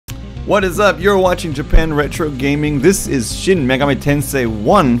What is up? You're watching Japan Retro Gaming. This is Shin Megami Tensei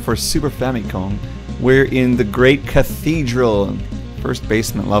 1 for Super Famicom. We're in the Great Cathedral, first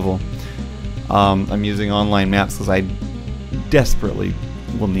basement level. I'm using online maps because I desperately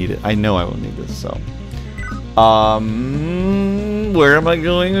will need it. I know I will need this, so. Where am I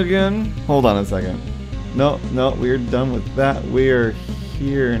going again? Hold on a second. No, we're done with that. We're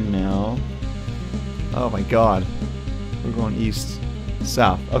here now. Oh my god. We're going east,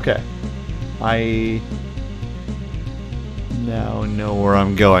 south. Okay. I now know where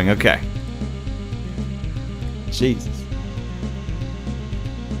I'm going. Okay. Jesus.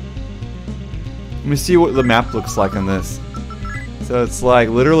 Let me see what the map looks like on this. So it's like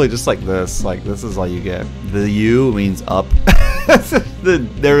literally just like this. Like this is all you get. The U means up.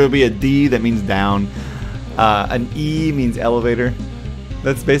 There will be a D that means down. An E means elevator.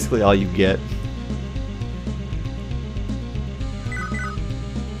 That's basically all you get.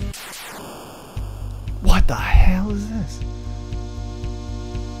 What the hell is this?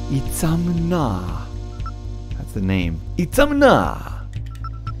 Itzamna. That's the name. Itzamna.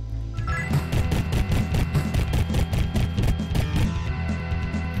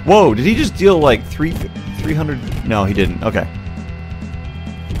 Whoa, did he just deal like 300? No, he didn't. Okay.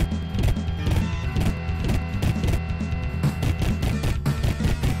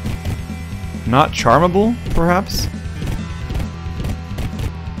 Not charmable, perhaps?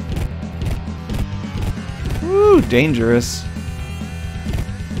 Ooh, dangerous.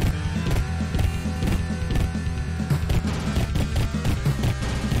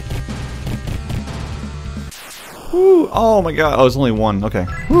 Ooh, oh my god. Oh, it's only one. Okay.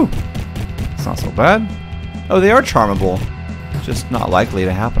 Whew. It's not so bad. Oh, they are charmable. Just not likely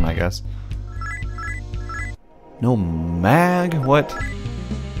to happen, I guess. No mag? What?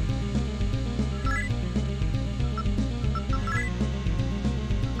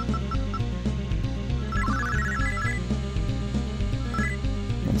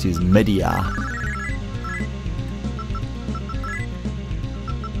 Let's use media.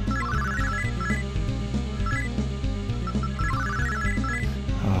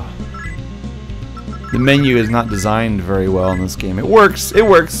 The menu is not designed very well in this game. It works,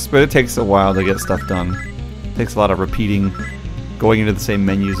 but it takes a while to get stuff done. It takes a lot of repeating, going into the same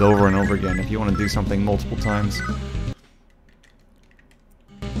menus over and over again if you want to do something multiple times.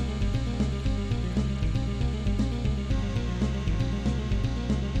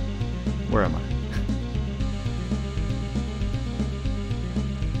 Where am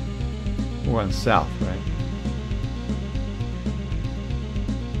I? We're on south, right?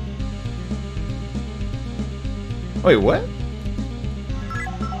 Wait, what?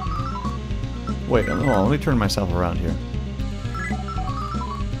 Wait, hold on, let me turn myself around here.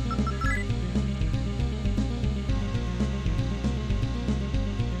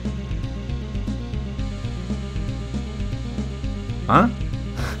 Huh?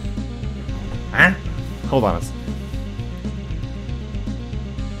 Huh? Hold on a second.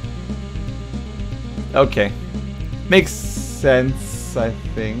 Okay. Makes sense, I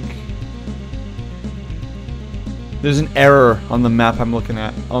think. There's an error on the map I'm looking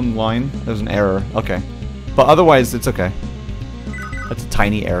at online. There's an error. Okay. But otherwise, it's okay. That's a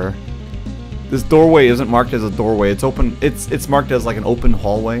tiny error. This doorway isn't marked as a doorway. It's open. It's marked as like an open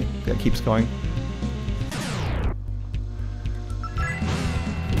hallway that keeps going.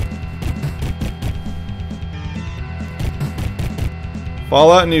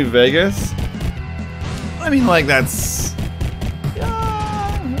 Fallout New Vegas? I mean, like, that's...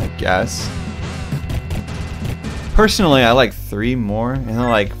 yeah, I guess. Personally, I like 3 more, and then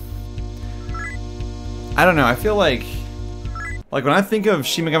like... I don't know, I feel like when I think of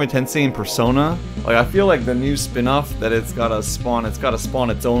Shin Megami Tensei and Persona, like, I feel like the new spin-off that it's gotta spawn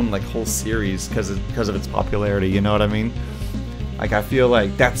its own, like, whole series because of its popularity, you know what I mean? Like, I feel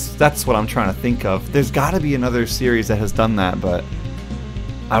like that's what I'm trying to think of. There's gotta be another series that has done that, but...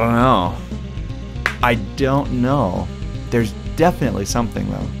 I don't know. I don't know. There's definitely something,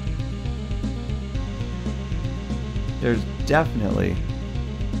 though. There's definitely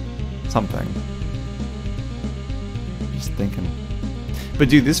something. Just thinking. But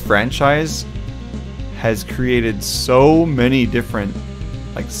dude, this franchise has created so many different,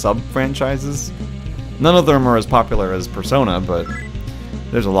 like, sub-franchises. None of them are as popular as Persona, but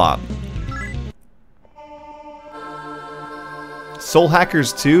there's a lot. Soul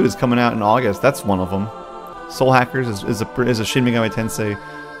Hackers 2 is coming out in August. That's one of them. Soul Hackers is a Shin Megami Tensei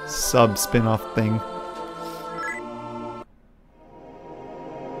sub-spin-off thing.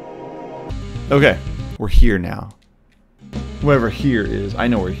 Okay, we're here now. Whoever here is, I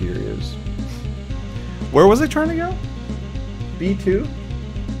know where here is. Where was I trying to go? B2?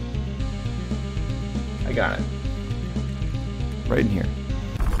 I got it. Right in here.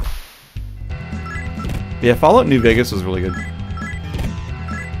 Yeah, Fallout New Vegas was really good.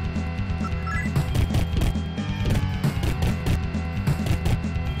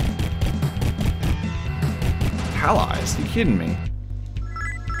 Allies? You kidding me?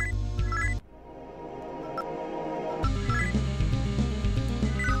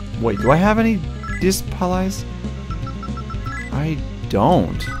 Wait, do I have any disp allies? I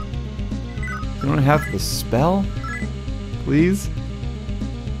don't. You don't have the spell? Please?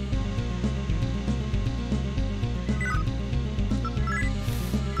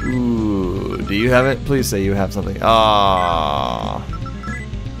 Ooh, do you have it? Please say you have something. Ah.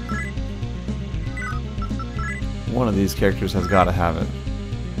 One of these characters has got to have it.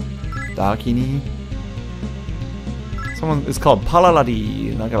 Dakini? Someone, it's called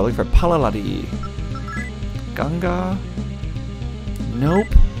Palaladi, and I gotta look for Palaladi. Ganga? Nope.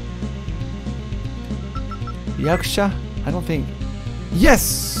 Yaksha? I don't think.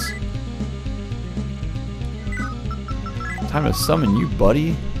 Yes! Time to summon you,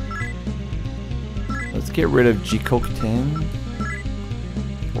 buddy. Let's get rid of Jikokten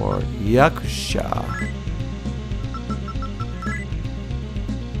for Yaksha.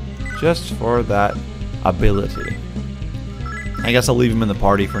 Just for that ability. I guess I'll leave him in the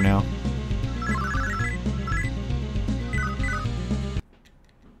party for now.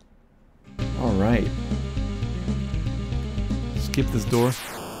 Alright. Skip this door.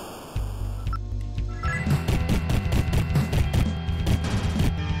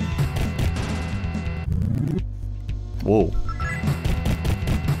 Whoa.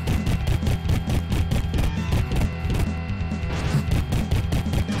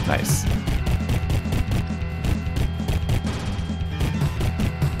 Nice.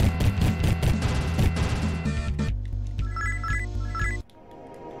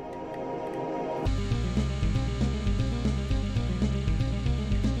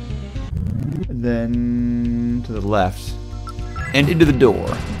 Then to the left and into the door.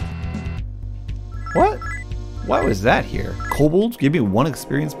 What? Why was that here? Kobolds? Give me 1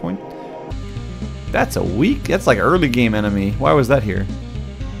 experience point? That's a weak. That's like early game enemy. Why was that here?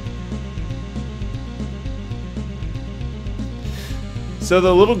 So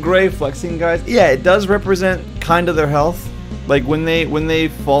the little gray flexing guys, yeah, it does represent kind of their health. Like when they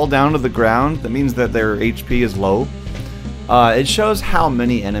fall down to the ground, that means that their HP is low. It shows how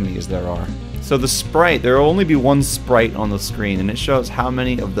many enemies there are. So the sprite, there will only be 1 sprite on the screen, and it shows how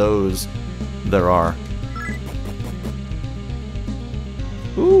many of those there are.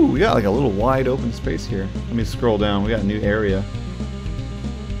 Ooh, we got like a little wide open space here. Let me scroll down. We got a new area.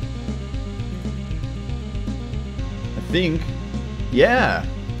 I think. Yeah.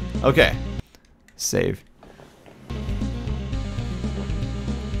 Okay. Save.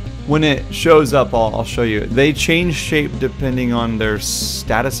 When it shows up, I'll show you. They change shape depending on their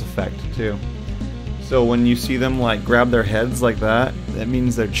status effect too. So when you see them like grab their heads like that, that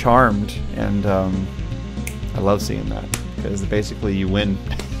means they're charmed, and I love seeing that because basically you win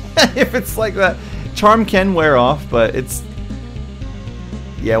if it's like that. Charm can wear off, but it's,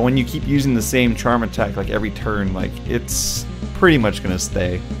 yeah, when you keep using the same charm attack like every turn, like it's pretty much gonna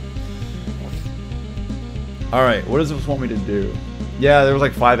stay. All right, what does this want me to do? Yeah, there was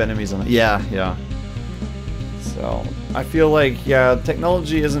like 5 enemies on it. Yeah, yeah. So I feel like, yeah,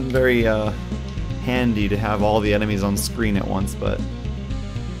 technology isn't very handy to have all the enemies on screen at once, but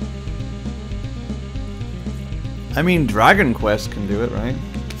I mean, Dragon Quest can do it, right?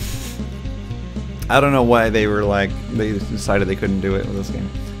 I don't know why they were like, they decided they couldn't do it with this game.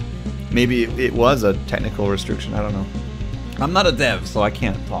 Maybe it was a technical restriction, I don't know. I'm not a dev, so I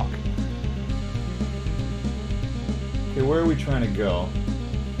can't talk. Okay, where are we trying to go?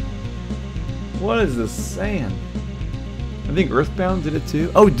 What is this saying? I think Earthbound did it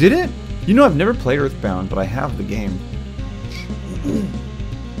too. Oh, did it? You know, I've never played Earthbound, but I have the game.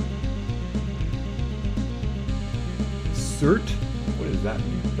 Cert? What does that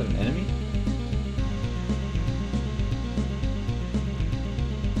mean? Is that an enemy?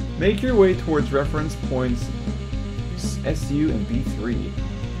 Make your way towards reference points SU and B3.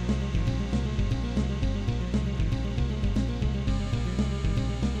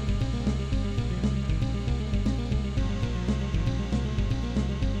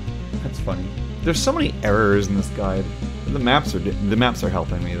 That's funny. There's so many errors in this guide. The maps are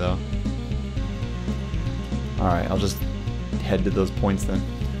helping me though. All right, I'll just head to those points then.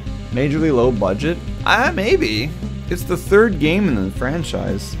 Majorly low budget? Maybe. It's the 3rd game in the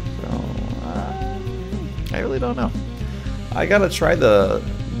franchise, so I really don't know. I gotta try the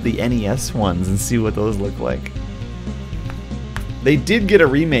NES ones and see what those look like. They did get a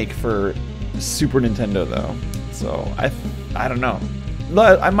remake for Super Nintendo though, so I don't know.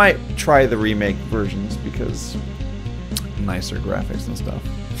 I might try the remake versions because nicer graphics and stuff.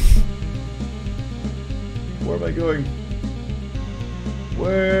 Where am I going?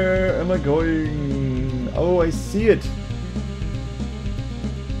 Where am I going? Oh, I see it.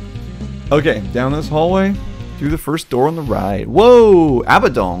 Okay, down this hallway, through the first door on the right. Whoa,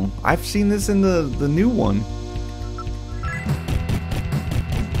 Abaddon. I've seen this in the new one.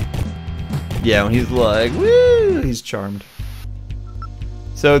 Yeah, when he's like, woo, he's charmed.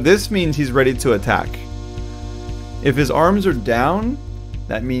 So this means he's ready to attack. If his arms are down,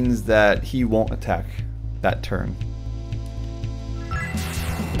 that means that he won't attack that turn.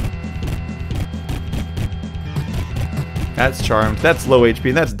 That's charmed. That's low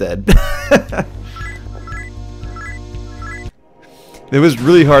HP. That's dead. It was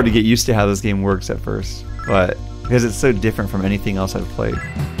really hard to get used to how this game works at first, but because it's so different from anything else I've played.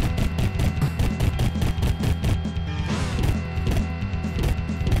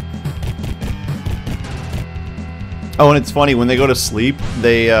 Oh, and it's funny when they go to sleep,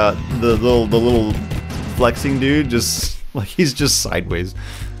 they the little flexing dude just like he's just sideways,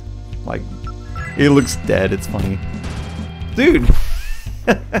 like he looks dead. It's funny, dude.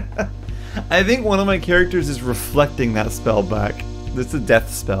 I think one of my characters is reflecting that spell back. It's a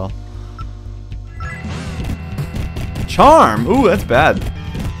death spell. Charm. Ooh, that's bad.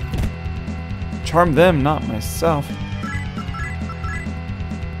 Charm them, not myself.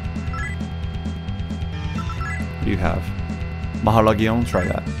 What do you have? Mahalagion? Try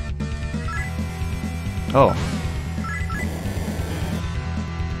that. Oh.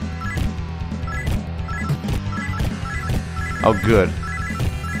 Oh, good.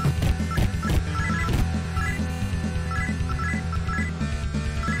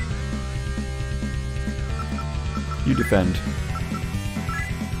 You defend.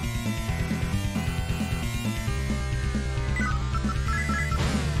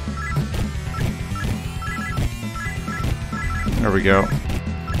 There we go.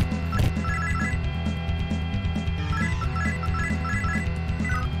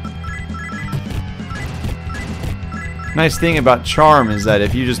 Nice thing about charm is that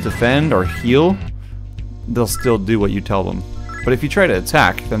if you just defend or heal, they'll still do what you tell them. But if you try to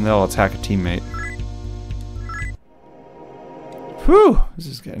attack, then they'll attack a teammate. Whew! This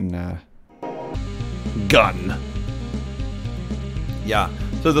is getting gun. Yeah.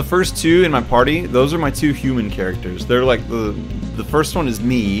 So the first two in my party, those are my two human characters. They're like the first one is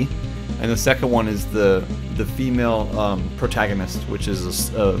me, and the second one is the female protagonist, which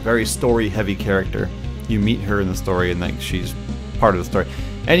is a very story-heavy character. You meet her in the story, and like she's part of the story.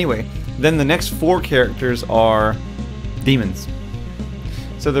 Anyway, then the next four characters are demons.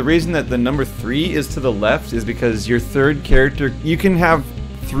 So the reason that the number 3 is to the left is because your third character, you can have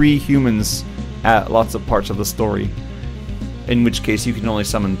 3 humans at lots of parts of the story. In which case you can only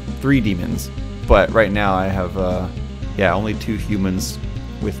summon 3 demons. But right now I have, yeah, only 2 humans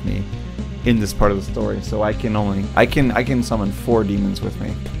with me in this part of the story. So I can summon 4 demons with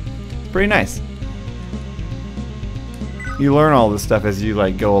me. It's pretty nice. You learn all this stuff as you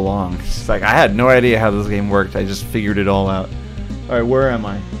like go along. It's like I had no idea how this game worked. I just figured it all out. Alright, where am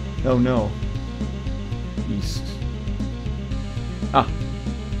I? Oh no. East. Ah,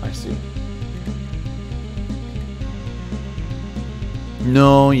 I see.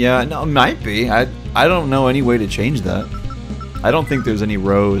 No, yeah, no, it might be. I don't know any way to change that. I don't think there's any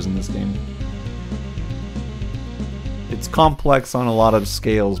rows in this game. It's complex on a lot of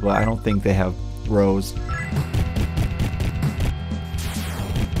scales, but I don't think they have rows.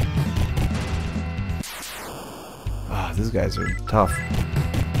 Ah, these guys are tough.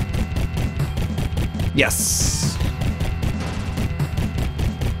 Yes!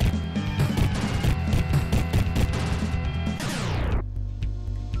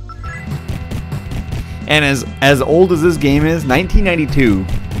 And as old as this game is, 1992,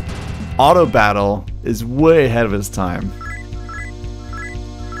 Auto Battle is way ahead of its time.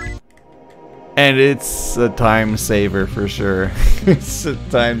 And it's a time saver for sure. It's a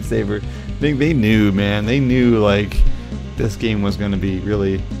time saver. I think they knew, man. They knew like this game was going to be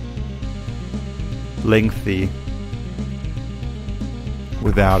really lengthy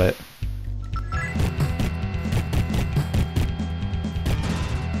without it.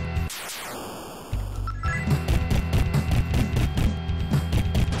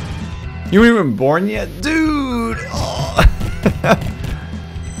 You weren't even born yet? Dude! Oh.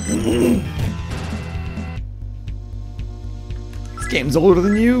 This game's older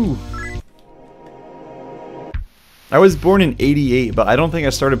than you! I was born in '88, but I don't think I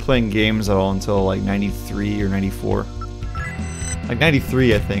started playing games at all until like '93 or '94. Like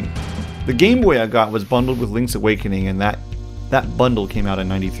 '93, I think. The Game Boy I got was bundled with Link's Awakening, and that bundle came out in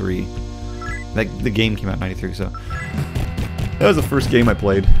 '93. Like the game came out in '93, so that was the first game I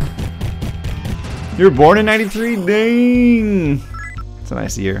played. You were born in '93? Dang! It's a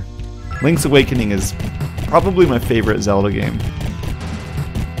nice year. Link's Awakening is probably my favorite Zelda game.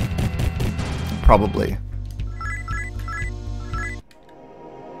 Probably.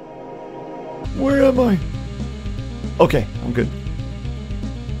 Where am I? Okay, I'm good.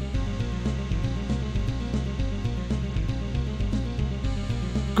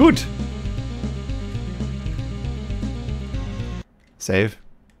 Good. Save.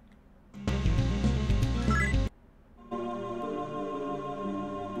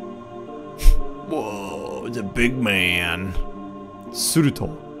 Whoa, it's a big man. すると、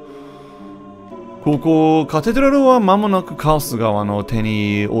ここカテドラルは間もなくカオス川の手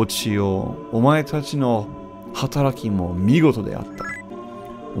に落ちよう。お前たちの働きも見事であった。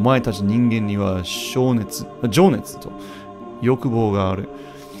お前たち人間には情熱と欲望がある。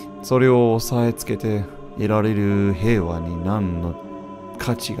それを抑えつけて得られる平和に何の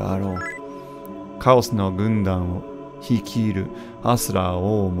価値があろう。カオスの軍団を率いるアスラー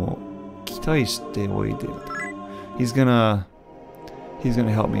王も期待しておいで。He's gonna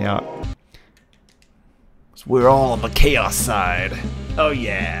help me out. So we're all on the chaos side. Oh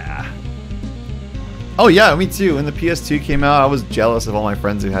yeah. Oh yeah, me too. When the PS2 came out, I was jealous of all my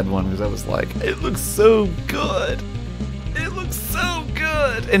friends who had one because I was like, it looks so good. It looks so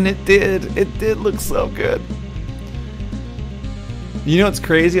good. And it did look so good. You know what's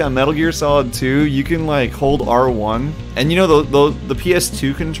crazy? On Metal Gear Solid 2, you can like hold R1, and you know the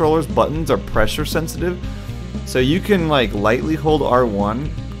PS2 controller's buttons are pressure sensitive, so you can like lightly hold R1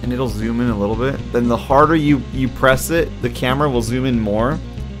 and it'll zoom in a little bit. Then the harder you press it, the camera will zoom in more,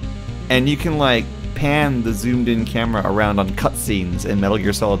 and you can like pan the zoomed in camera around on cutscenes in Metal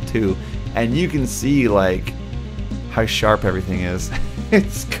Gear Solid 2, and you can see like how sharp everything is.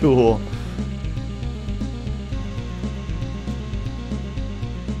 It's cool.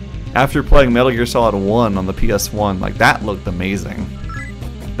 After playing Metal Gear Solid 1 on the PS1, like that looked amazing.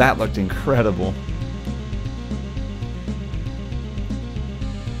 That looked incredible.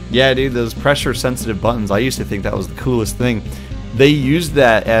 Yeah, dude, those pressure sensitive buttons, I used to think that was the coolest thing. They used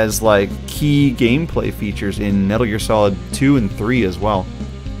that as like key gameplay features in Metal Gear Solid 2 and 3 as well.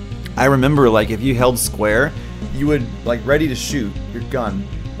 I remember like if you held square, you would like ready to shoot your gun,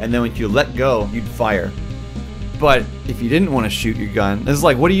 and then when you let go, you'd fire. But if you didn't want to shoot your gun, it's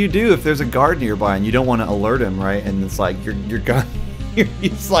like, what do you do if there's a guard nearby and you don't want to alert him, right? And it's like your gun,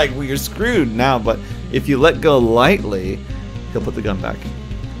 it's like, well, you're screwed now. But if you let go lightly, he'll put the gun back.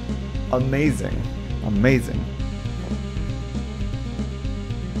 Amazing, amazing.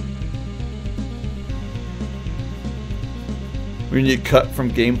 When you cut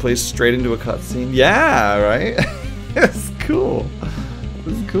from gameplay straight into a cutscene, yeah, right? It's cool.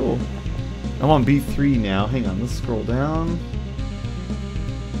 It's cool. I'm on B3 now. Hang on, let's scroll down.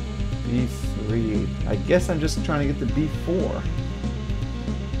 B3. I guess I'm just trying to get to B4.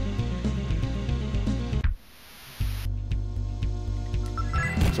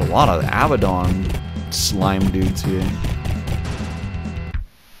 There's a lot of Abaddon slime dudes here.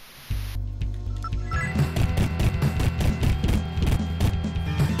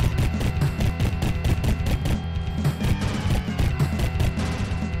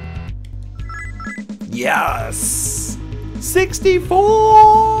 Yes!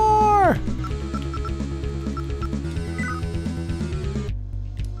 64!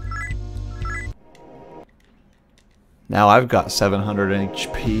 Now I've got 700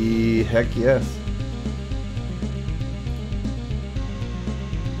 HP. Heck yes.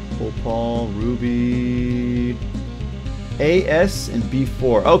 Opal, Ruby, AS, and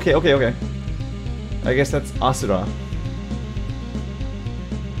B4. Okay, okay, okay. I guess that's Asura.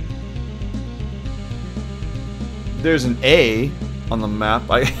 There's an A on the map.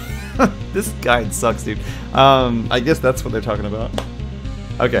 This guide sucks, dude. I guess that's what they're talking about.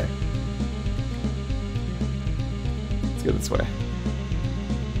 Okay. Let's go this way.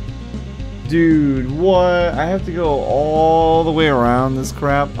 Dude, what? I have to go all the way around this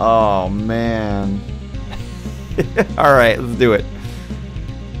crap? Oh, man. Alright, let's do it.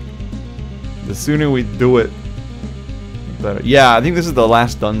 The sooner we do it, the better. Yeah, I think this is the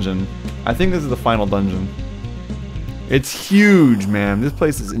last dungeon. I think this is the final dungeon. It's huge, man. This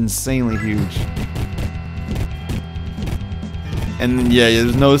place is insanely huge. And yeah,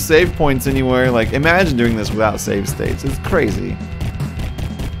 there's no save points anywhere. Like, imagine doing this without save states. It's crazy.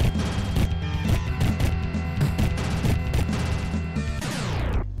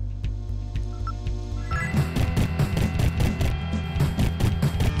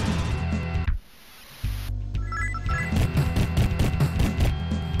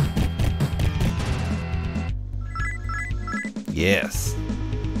 Yes.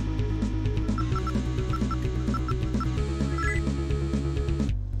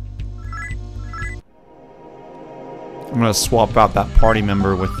 I'm gonna swap out that party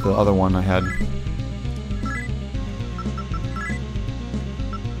member with the other one I had.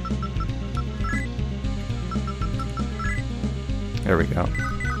 There we go.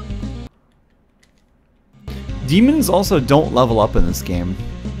 Demons also don't level up in this game.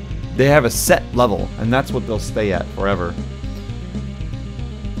 They have a set level, and that's what they'll stay at forever.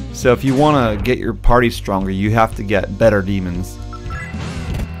 So if you want to get your party stronger, you have to get better demons.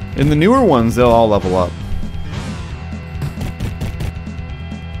 In the newer ones, they'll all level up.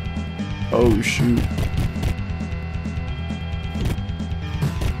 Oh shoot.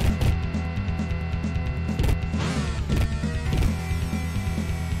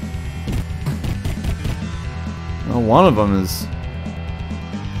 Well, one of them is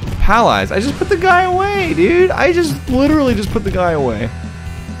paralyzed. I just put the guy away, dude. I just literally just put the guy away.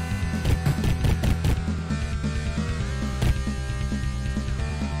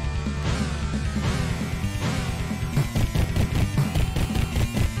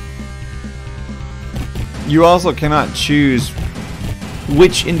 You also cannot choose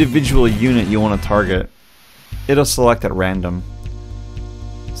which individual unit you want to target. It'll select at random.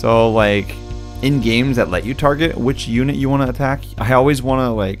 So like in games that let you target which unit you want to attack, I always want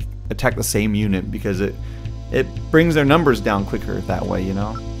to like attack the same unit because it brings their numbers down quicker that way, you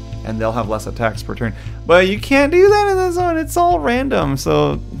know? And they'll have less attacks per turn. But you can't do that in this one. It's all random.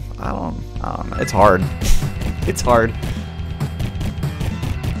 So I don't know. It's hard. It's hard.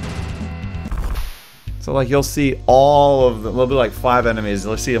 So like you'll see all of them, there'll be like 5 enemies,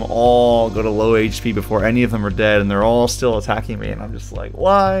 you'll see them all go to low HP before any of them are dead, and they're all still attacking me, and I'm just like,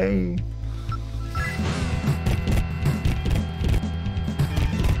 why?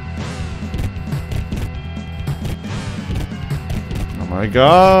 Oh my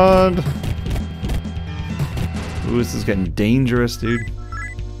god! Ooh, this is getting dangerous, dude.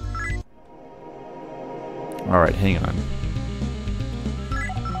 Alright, hang on.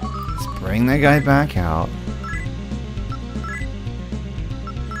 Bring that guy back out.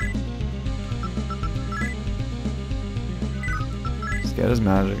 Let's get his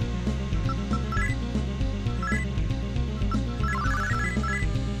magic.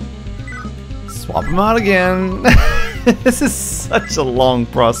 Swap him out again. This is such a long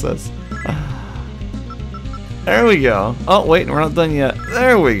process. There we go. Oh, wait, we're not done yet.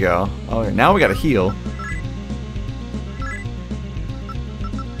 There we go. Oh, now we gotta heal.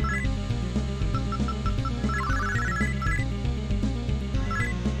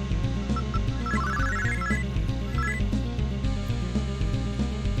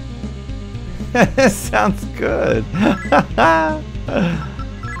 Sounds good. Yeah,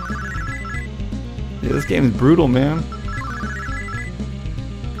 this game's brutal, man.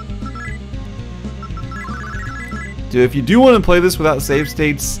 Dude, if you do want to play this without save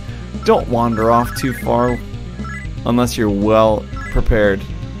states, don't wander off too far unless you're well prepared.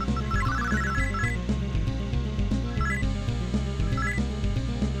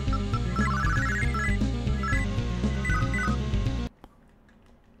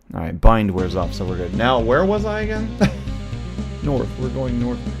 Alright, bind wears off, so we're good. Now, where was I again? North. We're going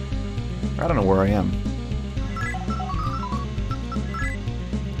north. I don't know where I am.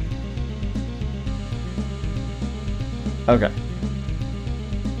 Okay.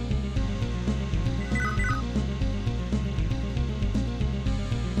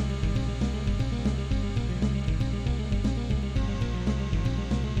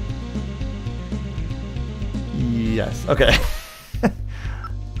 Yes. Okay.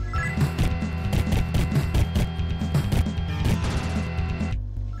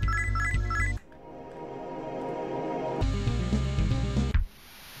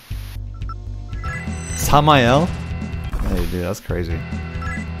 Samael? Hey, dude, that's crazy.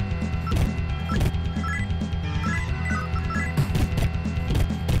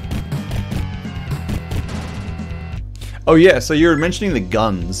 Oh yeah, so you were mentioning the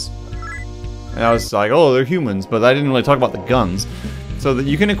guns. And I was like, oh, they're humans, but I didn't really talk about the guns. So that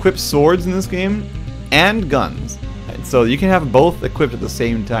you can equip swords in this game and guns. So you can have both equipped at the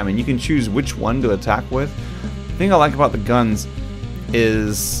same time, and you can choose which one to attack with. The thing I like about the guns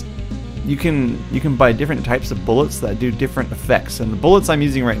is you can buy different types of bullets that do different effects, and the bullets I'm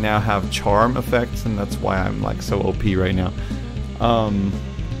using right now have charm effects, and that's why I'm like so OP right now.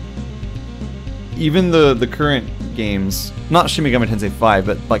 Even the current games, not Shin Megami Tensei 5,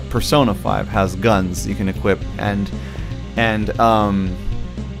 but like Persona 5 has guns you can equip, and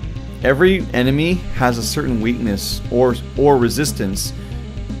every enemy has a certain weakness or resistance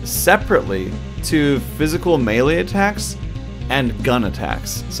separately to physical melee attacks and gun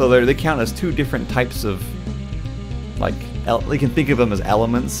attacks. So they count as two different types of, like, you can think of them as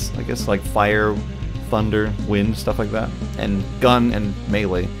elements, I guess, like fire, thunder, wind, stuff like that. And gun and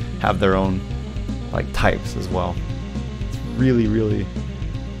melee have their own, like, types as well. It's really, really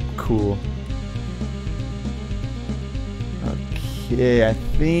cool. Okay, I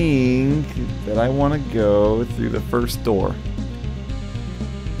think that I want to go through the first door.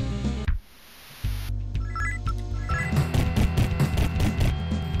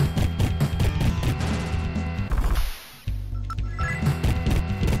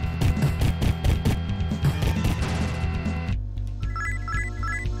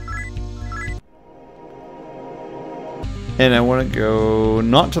 And I want to go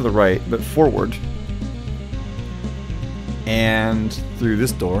not to the right, but forward. And through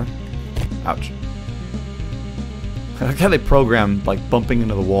this door. Ouch. I like how they programmed, like, bumping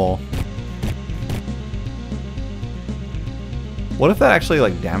into the wall. What if that actually,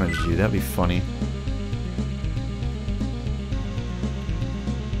 like, damaged you? That'd be funny.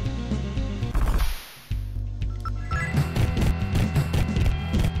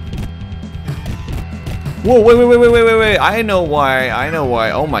 Whoa, wait. I know why.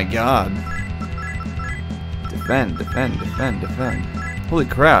 Oh my god. Defend. Holy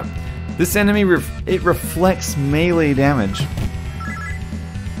crap. This enemy, it reflects melee damage.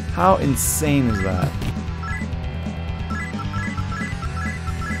 How insane is that?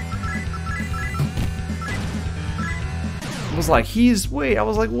 I was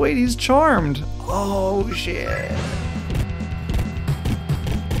like, wait, he's charmed. Oh, shit.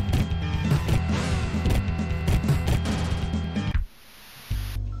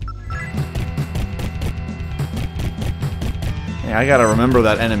 Yeah, I gotta remember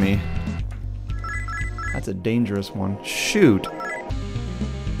that enemy. That's a dangerous one. Shoot.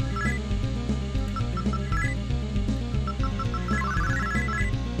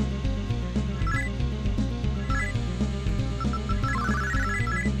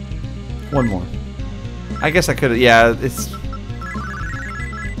 One more. I guess I could have, yeah, it's...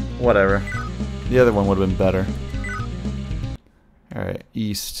 whatever. The other one would have been better. Alright,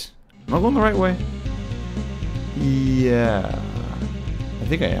 east. Am I going the right way? Yeah. I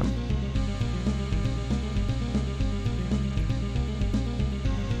think I am.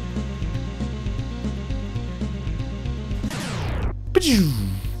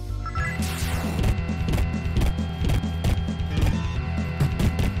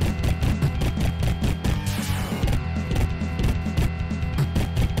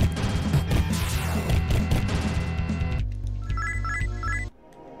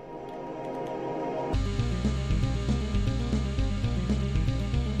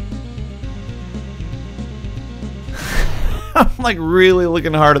 I'm like really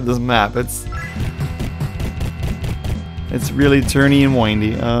looking hard at this map. It's really turny and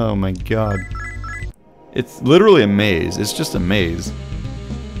windy. Oh my god. It's literally a maze. It's just a maze.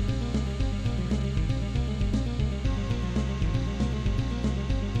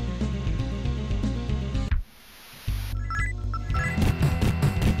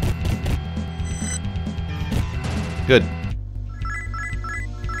 Good.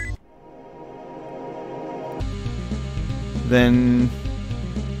 Then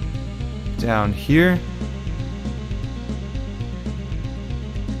down here.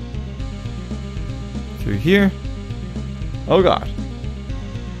 Through here. Oh god.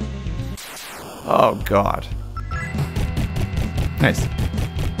 Oh god. Nice.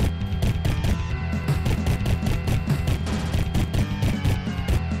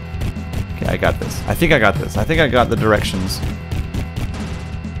 Okay, I got this. I think I got this. I think I got the directions.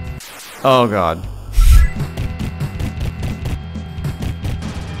 Oh god.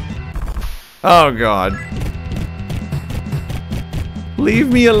 Oh god.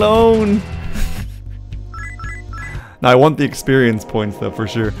 Leave me alone. Now I want the experience points though for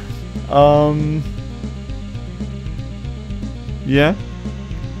sure. Yeah.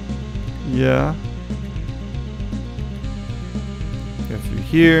 Yeah. Go through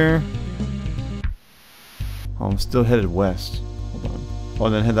here. Oh, I'm still headed west. Hold on. Oh,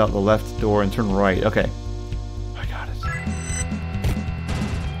 and then head out the left door and turn right. Okay. I got it.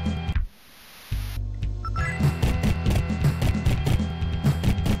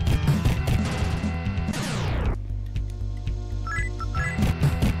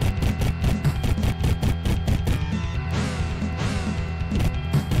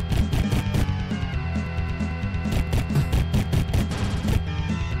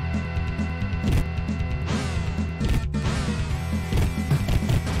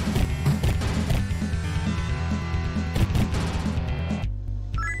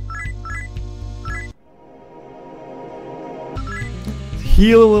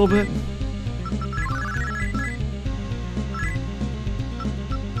 heal a little bit.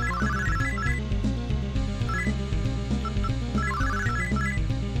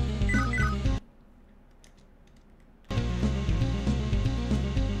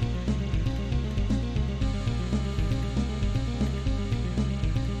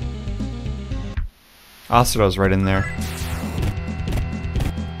 Asura's right in there.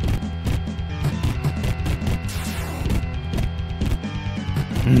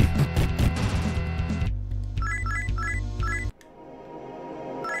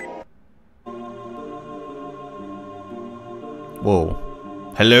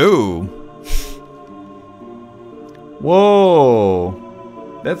 Whoa. Hello.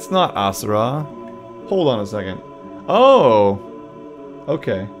 Whoa. That's not Asura. Hold on a second. Oh.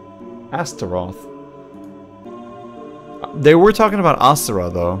 Okay. Astaroth. They were talking about Asura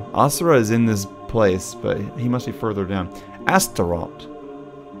though. Asura is in this place, but he must be further down. Astaroth.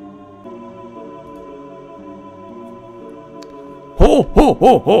 Ho ho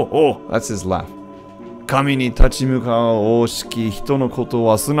ho ho ho! That's his laugh. Kami ni tachimukao oshiki hito no koto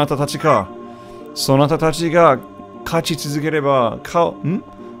wa sunata tachi ka. Sonata tachi ga kachi tsuzukereba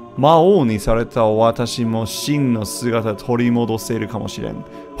Mao ni sareta watashi mo shin no sugata torimodoseiru kamoshiren.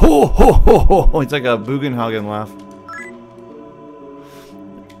 Ho ho ho ho ho! It's like a Bugenhagen laugh.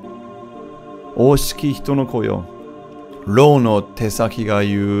 Oshiki hito no ko yo. Rou no tesaki ga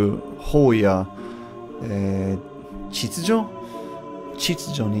yu hou ya chitsujo?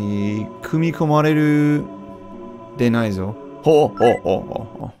 Chitsujo ni kumikomareru de nai zo. Ho ho ho ho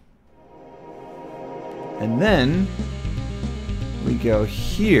ho. And then we go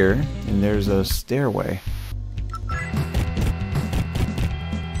here and there's a stairway.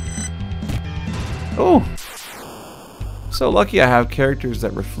 Oh! So lucky I have characters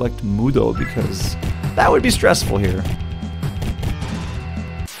that reflect Mudo because that would be stressful here.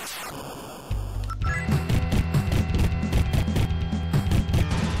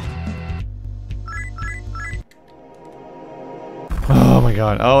 Oh my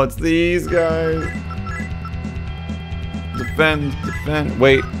god. Oh, it's these guys. Defend, defend.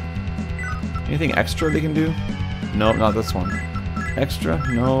 Wait. Anything extra they can do? No, not this one. Extra?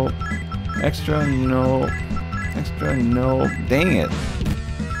 No. Extra? No. Extra? No. Dang it.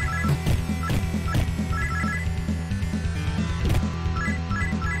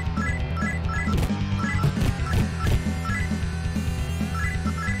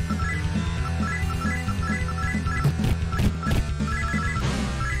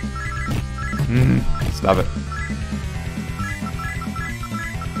 Stop it.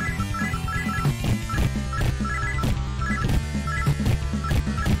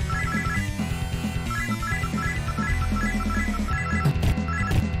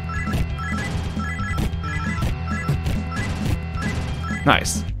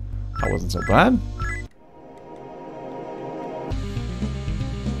 Nice. That wasn't so bad.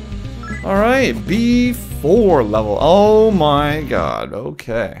 Alright, B4 level. Oh my god,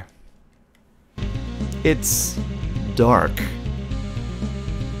 okay. It's dark.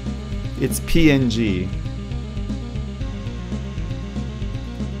 It's PNG.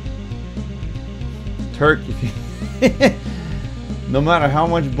 Turk, if you no matter how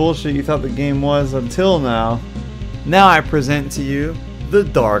much bullshit you thought the game was until now, now I present to you the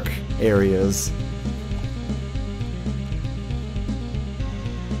dark areas.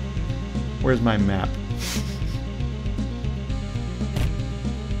 Where's my map?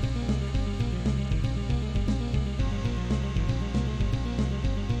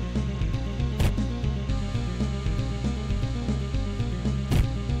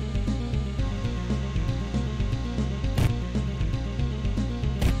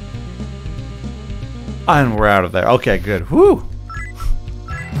 And we're out of there. Okay, good. Whew.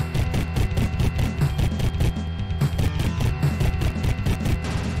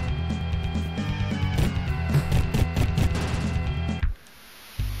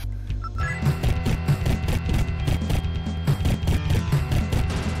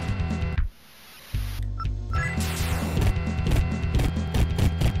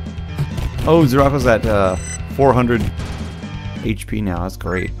 Oh, Zurako's at 400 HP now. That's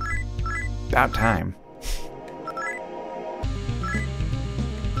great. About time.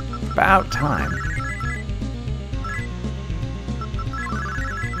 About time.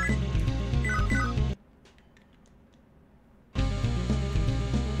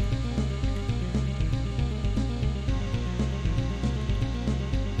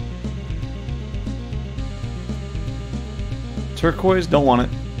 Turquoise, don't want it.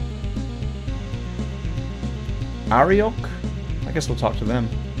 Ariok? I guess we'll talk to them.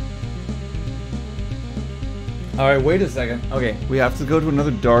 Alright, wait a second. Okay, we have to go to another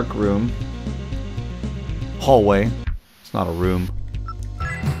dark room. Hallway. It's not a room.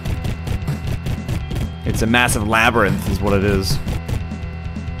 It's a massive labyrinth is what it is.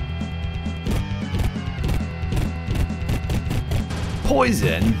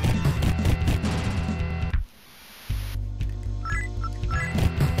 Poison?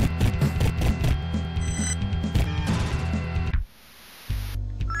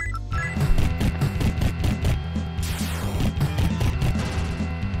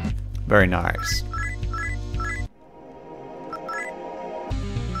 Very nice.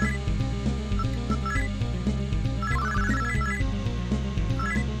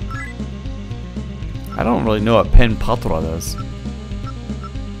 I don't really know what Pen Patra does.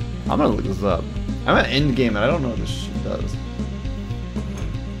 I'm gonna look this up. I'm at endgame and I don't know what this shit does.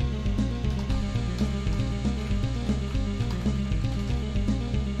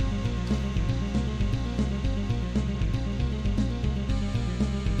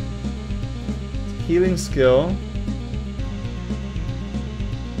 Healing skill.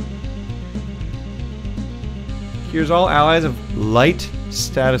 Cures all allies of light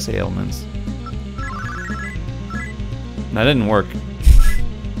status ailments. That didn't work.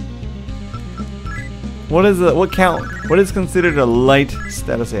 What is the what is considered a light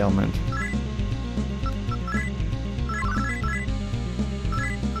status ailment?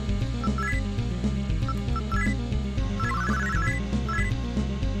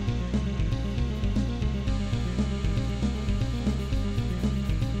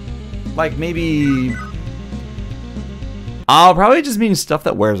 Like maybe I'll probably just mean stuff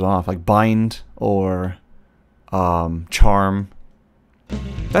that wears off, like bind or charm.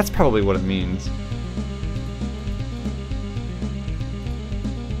 That's probably what it means.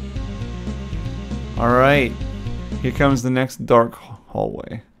 Alright, here comes the next dark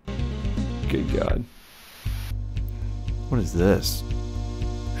hallway. Good God. What is this?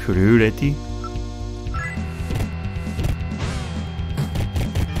 Shurureti?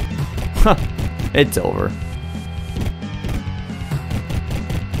 Huh, it's over.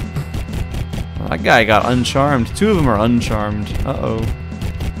 That guy got uncharmed. Two of them are uncharmed. Uh-oh.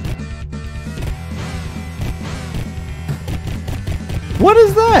 What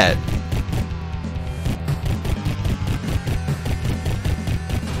is that?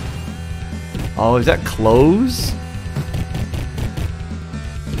 Oh, is that clothes?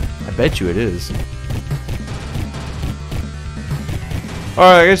 I bet you it is. Or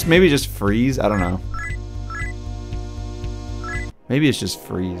I guess maybe just freeze. I don't know. Maybe it's just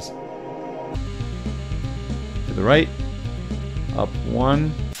freeze. To the right. Up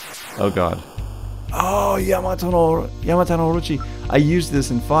one. Oh god. Oh, Yamato no Orochi. I used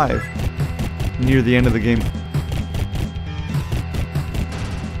this in 5. Near the end of the game.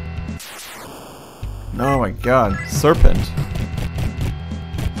 Oh my god. Serpent.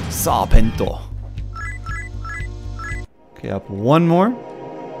 Serpento. Okay, up one more.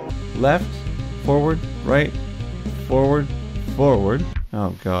 Left. Forward. Right. Forward. Forward.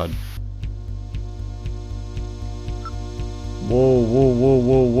 Oh god. Whoa, whoa, whoa,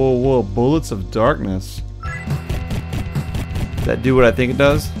 whoa, whoa, whoa. Bullets of darkness. Does that do what I think it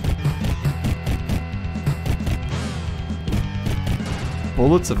does?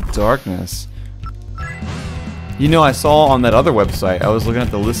 Bullets of darkness. You know, I saw on that other website, I was looking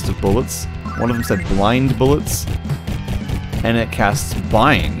at the list of bullets. One of them said blind bullets. And it casts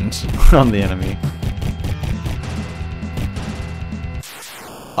bind on the enemy.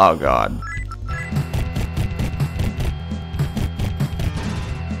 Oh god.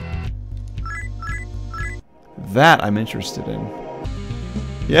 That I'm interested in.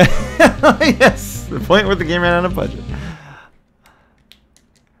 Yeah. Yes. The point where the game ran out of budget.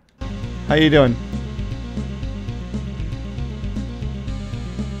 How you doing?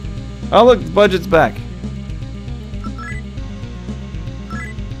 Oh look, the budget's back.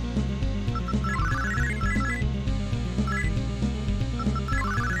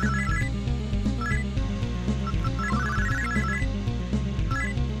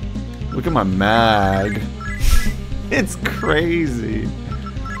 Look at my mag. It's crazy.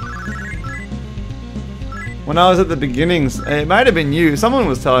 When I was at the beginnings, it might have been you, someone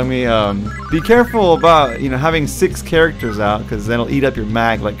was telling me, be careful about, you know, having 6 characters out, because then it'll eat up your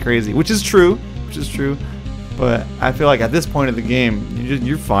mag like crazy. Which is true, but I feel like at this point of the game,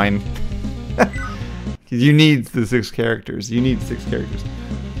 you're fine. You need the 6 characters. You need 6 characters.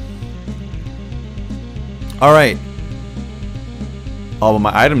 Alright. Oh, but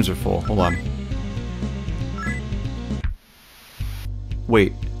my items are full. Hold on.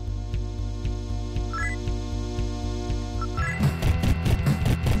 Wait.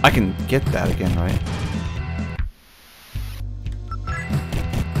 I can get that again, right?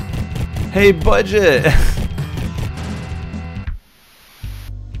 Hey, budget!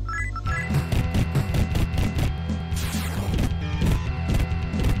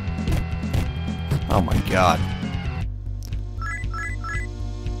 Oh my god.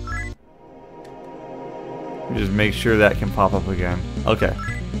 Just make sure that can pop up again. Okay.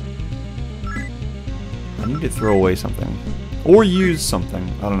 I need to throw away something. Or use something.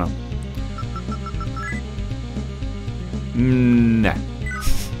 I don't know. Nah.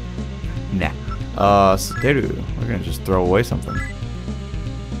 Nah. Suteru. We're gonna just throw away something.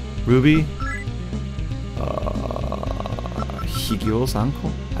 Ruby. Higyo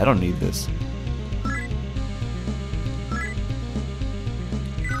Sanko? I don't need this.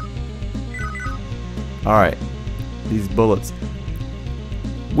 Alright. These bullets.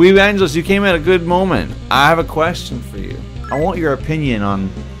 Weeb Angeles, you came at a good moment. I have a question for you. I want your opinion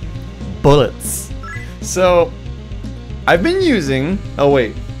on bullets. So, I've been using... Oh,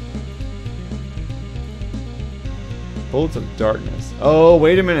 wait. Bullets of Darkness. Oh,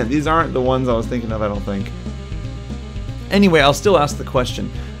 wait a minute. These aren't the ones I was thinking of, I don't think. Anyway, I'll still ask the question.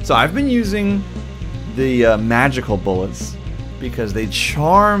 So, I've been using the magical bullets because they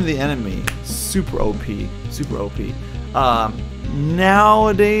charm the enemy. Super OP. Super OP.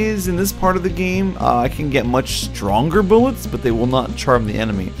 Nowadays, in this part of the game, I can get much stronger bullets, but they will not charm the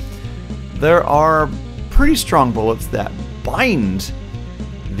enemy. There are pretty strong bullets that bind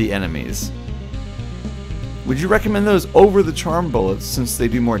the enemies. Would you recommend those over the charm bullets since they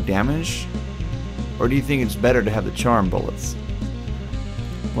do more damage? Or do you think it's better to have the charm bullets?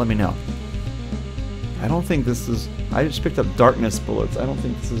 Let me know. I don't think this is... I just picked up darkness bullets. I don't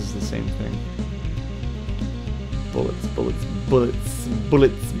think this is the same thing. Bullets, bullets, bullets,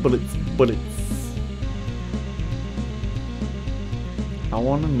 bullets, bullets, bullets. I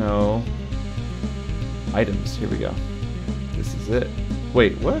want to know... Items. Here we go. This is it.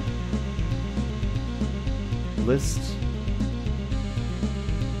 Wait, what? List.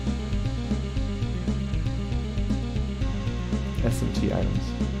 SMT items.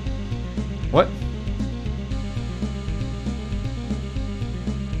 What?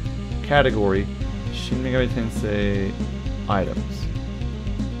 Category. Shin Megami Tensei items.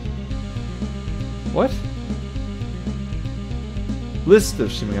 What? List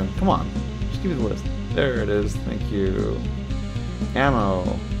of Shin Megami. Come on. Just give me the list. There it is. Thank you.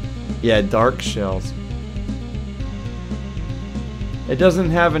 Ammo. Yeah, dark shells. It doesn't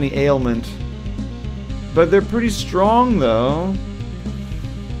have any ailment. But they're pretty strong, though.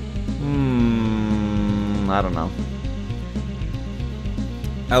 I don't know.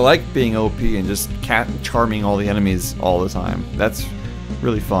 I like being OP and just charming all the enemies all the time. That's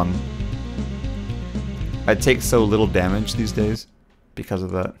really fun. I take so little damage these days because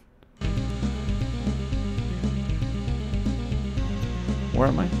of that. Where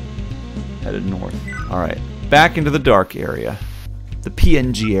am I? Headed north. Alright. Back into the dark area. The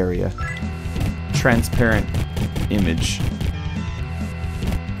PNG area. Transparent image.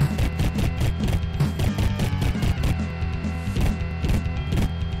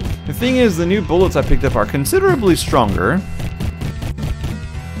 The thing is, the new bullets I picked up are considerably stronger.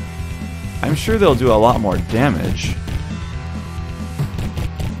 I'm sure they'll do a lot more damage.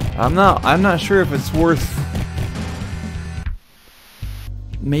 I'm not sure if it's worth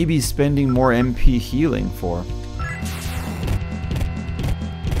maybe spending more MP healing for.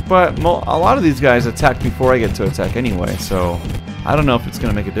 But a lot of these guys attack before I get to attack anyway, so I don't know if it's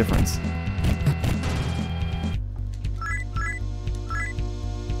going to make a difference.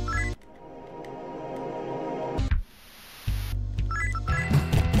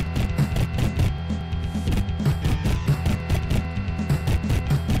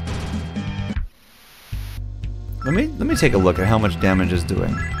 Let me take a look at how much damage it's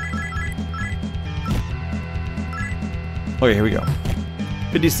doing. Okay, here we go.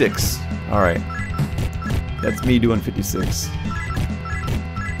 56. Alright. That's me doing 56.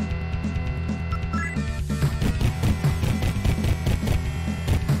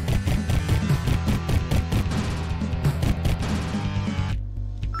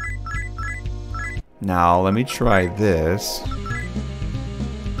 Now, let me try this.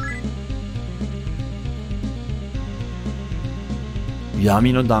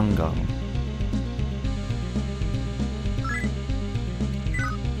 Yami no Danga.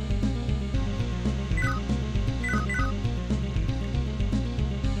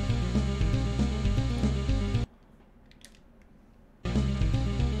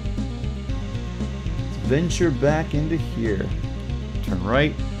 Venture back into here. Turn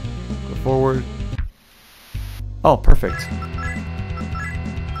right. Go forward. Oh, perfect.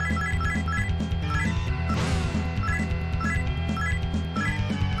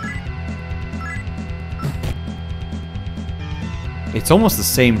 It's almost the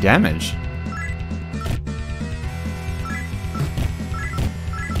same damage.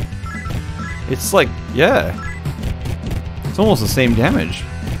 It's like, yeah. It's almost the same damage.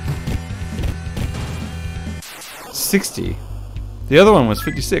 60. The other one was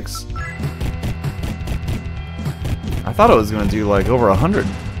 56. I thought it was gonna do like over 100.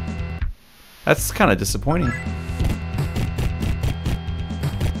 That's kind of disappointing.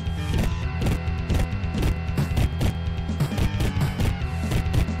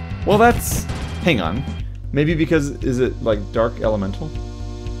 Well, that's... Hang on. Maybe because... Is it like dark elemental?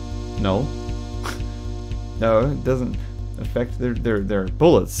 No. No, it doesn't affect... They're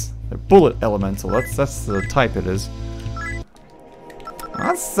bullets. They're bullet elemental. That's the type it is.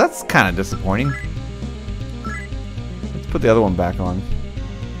 That's kind of disappointing. Let's put the other one back on.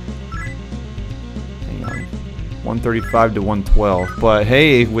 Hang on. 135 to 112. But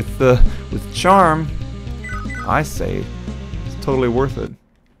hey, with charm, I say it's totally worth it.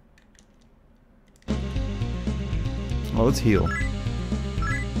 Well, let's heal.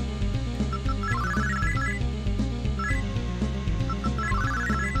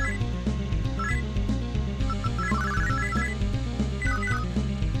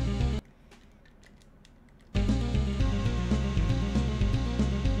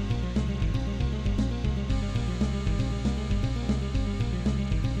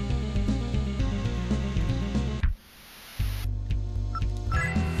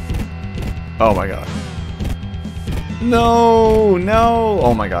 Oh my god. No, no.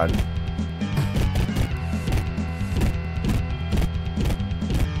 Oh my god.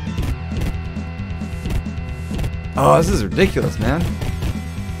 Oh, this is ridiculous, man.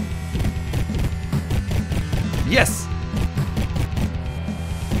 Yes.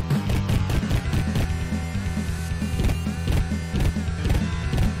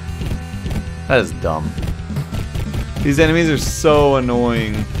 That is dumb. These enemies are so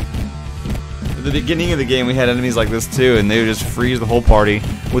annoying. At the beginning of the game we had enemies like this too, and they would just freeze the whole party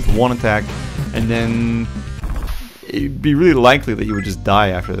with one attack, and then it'd be really likely that you would just die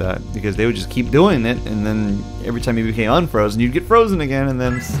after that, because they would just keep doing it, and then every time you became unfrozen, you'd get frozen again, and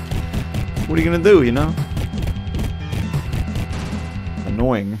then what are you gonna do, you know?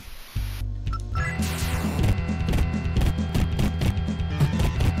 Annoying.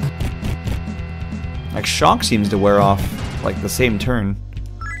 Like, shock seems to wear off like the same turn.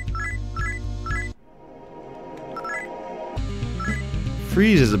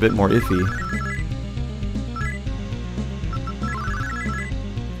 Freeze is a bit more iffy.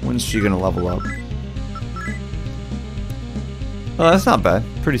 When's she gonna level up? Oh, that's not bad.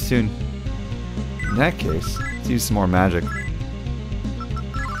 Pretty soon. In that case, let's use some more magic.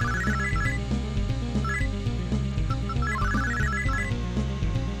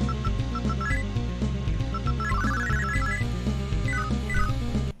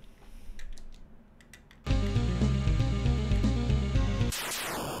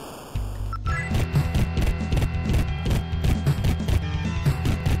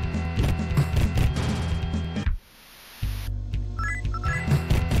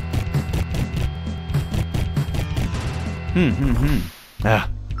 Ah.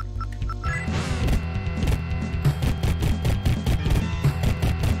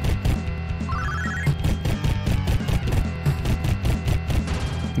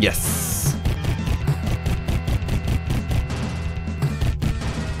 Yes.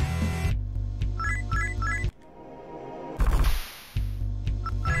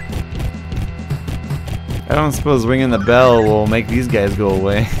 I don't suppose ringing the bell will make these guys go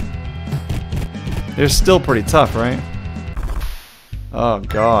away. They're still pretty tough, right? Oh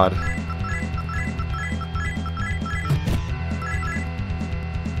god.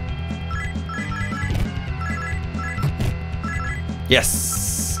 Yes.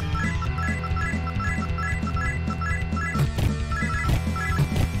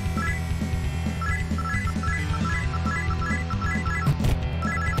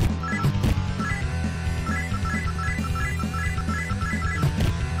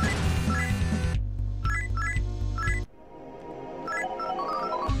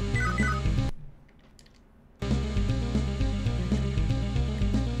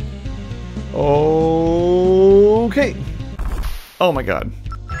 Okay. Oh my god.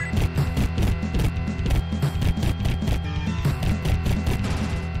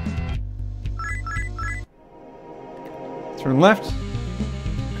 Turn left.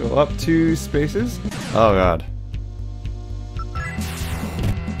 Go up 2 spaces. Oh god.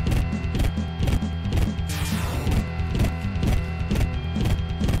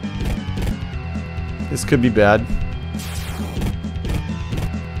 This could be bad.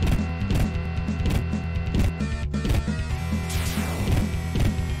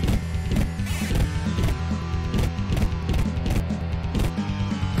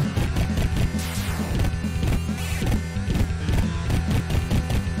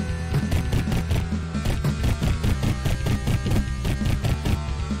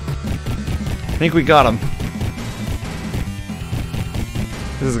 think we got him.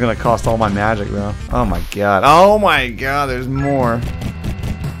 This is gonna cost all my magic though. Oh my god. Oh my god, there's more.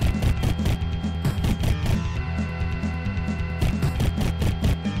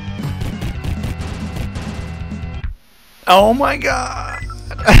 Oh my god.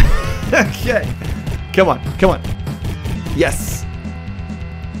 Okay. Come on, come on. Yes.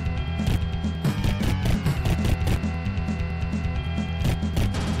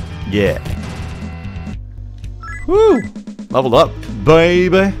 Yeah. Woo! Leveled up,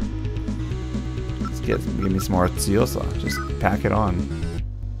 baby. Let's give me some more Tsuyosa. Just pack it on.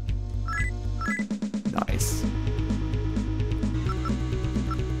 Nice.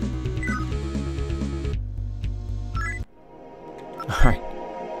 Alright.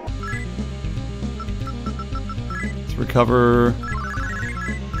 Let's recover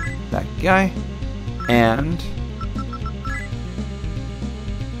that guy. And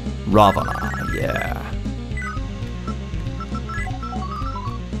Ravana, yeah.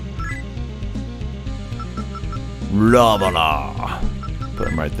 Ravana. Put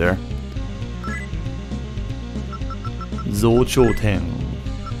him right there. Zouchouteng.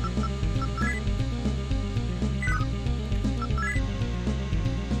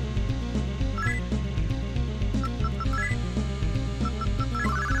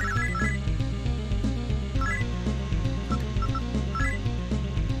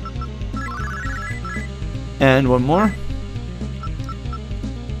 And one more.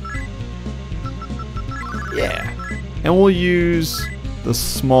 Yeah. And we'll use the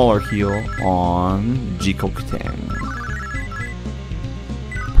smaller heal on Jikokuten.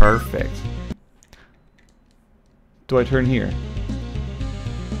 Perfect. Do I turn here?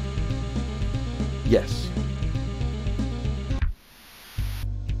 Yes.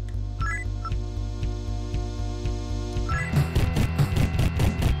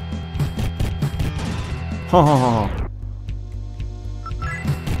 Ha ha ha.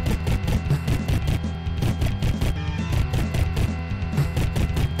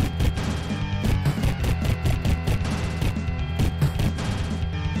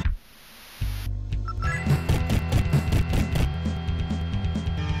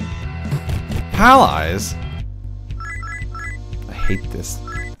 Allies? I hate this.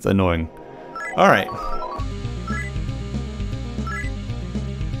 It's annoying. Alright.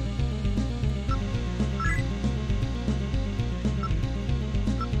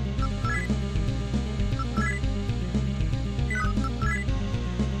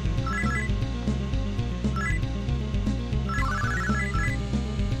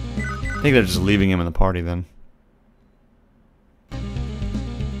 I think they're just leaving him in the party then.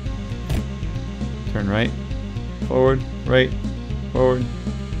 Turn right, forward, right, forward,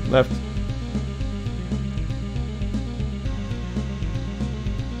 left.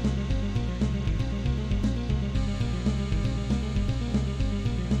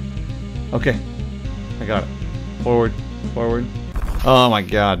 Okay, I got it. Forward, forward. Oh my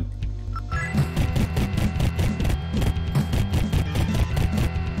god.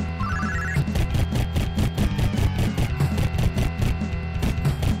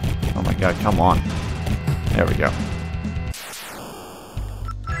 Oh my god, come on. There we go.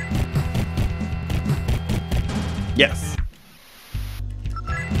 Yes.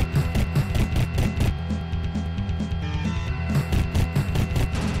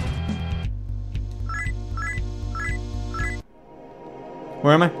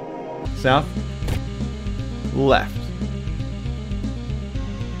 Where am I? South? Left.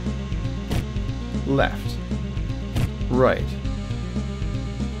 Left. Right.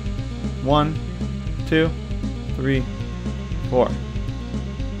 1, 2, 3, 4.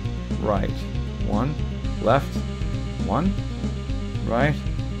 Right. 1. Left. 1. Right.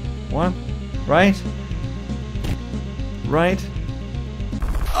 1. Right. Right.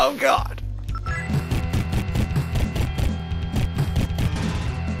 Oh god.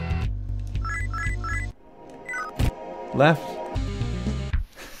 Left.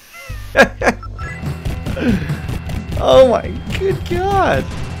 Oh my good god.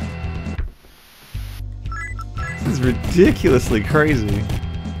 This is ridiculously crazy.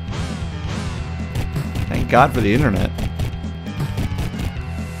 Thank God for the internet.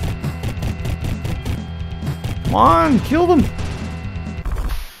 Come on, kill them.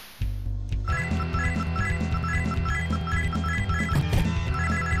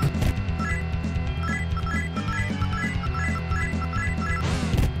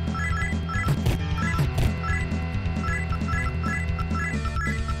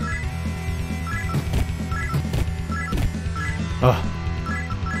 Oh.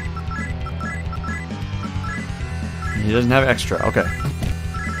 He doesn't have extra. Okay.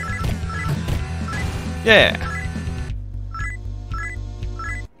 Yeah.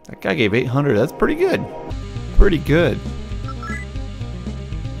 That guy gave 800. That's pretty good. Pretty good.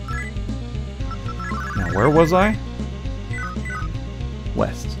 Now, where was I?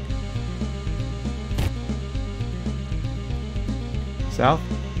 West. South?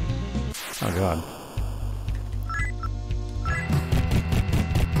 Oh god.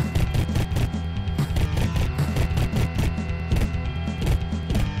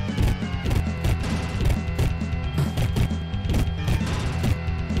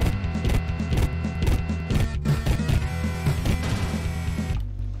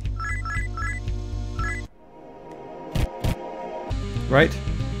 Right?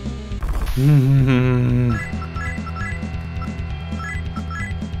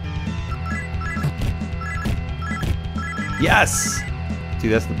 Yes!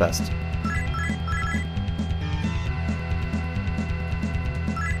 Dude, that's the best.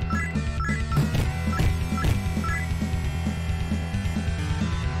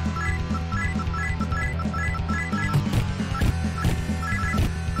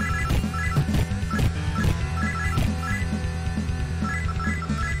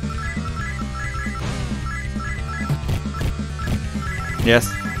 Yes.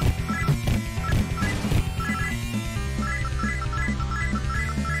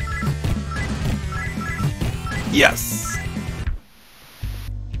 Yes.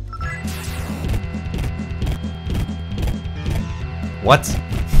 What?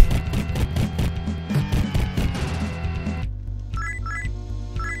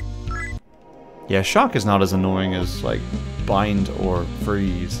 Yeah, shock is not as annoying as like bind or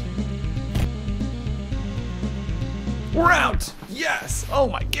freeze. We're out! Yes! Oh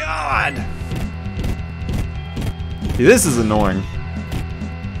my god! See, this is annoying.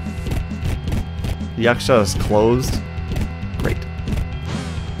 The Yaksha is closed. Great.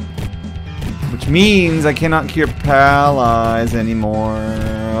 Which means I cannot cure paralyze anymore.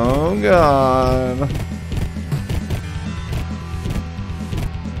 Oh god.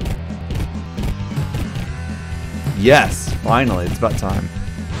 Yes! Finally, it's about time.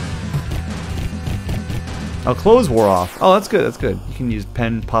 Oh, clothes wore off. Oh, that's good, that's good. You can use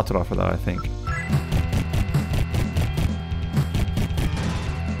pen patra for that, I think.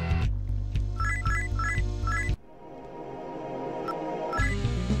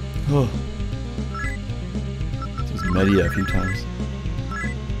 Oh. Just media a few times.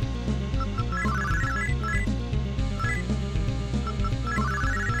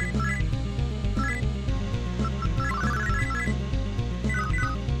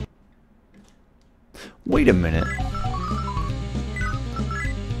 Wait a minute.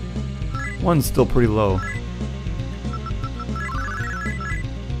 One's still pretty low.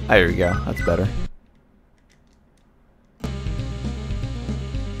 There we go. That's better.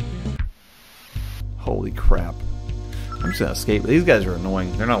 Holy crap. I'm just gonna escape. These guys are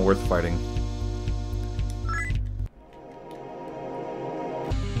annoying. They're not worth fighting.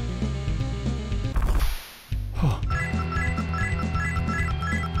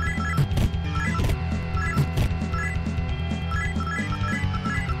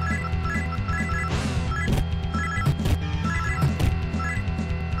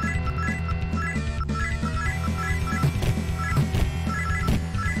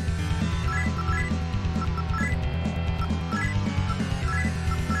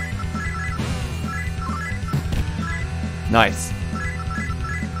 Nice.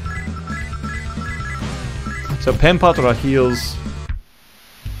 So Pen Patra heals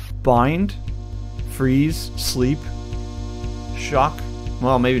bind, freeze, sleep, shock.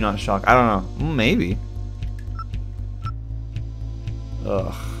 Well, maybe not shock. I don't know. Maybe.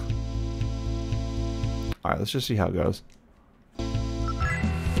 Ugh. Alright, let's just see how it goes.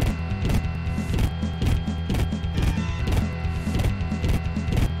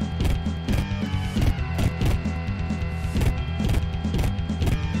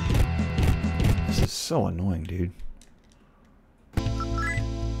 So annoying, dude.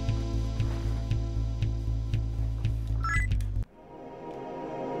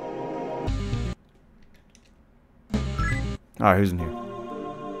 Alright, who's in here?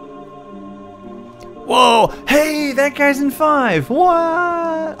 Whoa! Hey, that guy's in 5! What?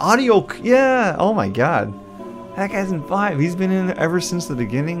 Audio, yeah! Oh my god. That guy's in 5. He's been in ever since the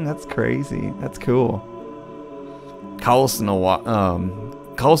beginning? That's crazy. That's cool. Kaos no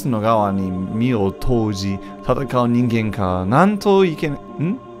カオスの側に身を投じ戦う人間かなんといけ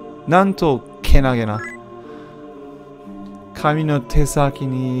なんとけなげな神の手先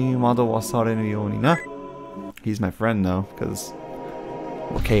に惑わされるようにな He's my friend though because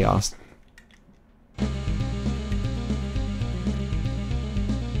we're chaos.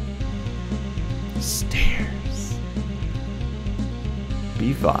 Stairs.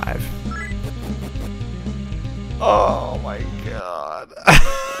 B5. Oh my god.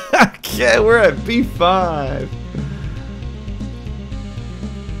 Okay, we're at B5.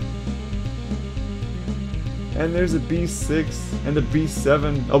 And there's a B6 and a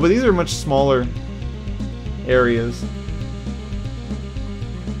B7. Oh, but these are much smaller areas.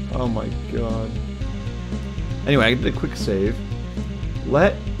 Oh my god. Anyway, I did a quick save.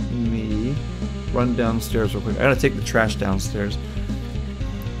 Let me run downstairs real quick. I gotta take the trash downstairs.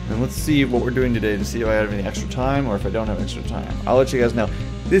 And let's see what we're doing today to see if I have any extra time or if I don't have extra time. I'll let you guys know.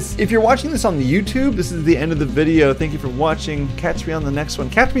 If you're watching this on the YouTube, this is the end of the video. Thank you for watching. Catch me on the next one.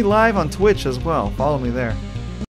 Catch me live on Twitch as well. Follow me there.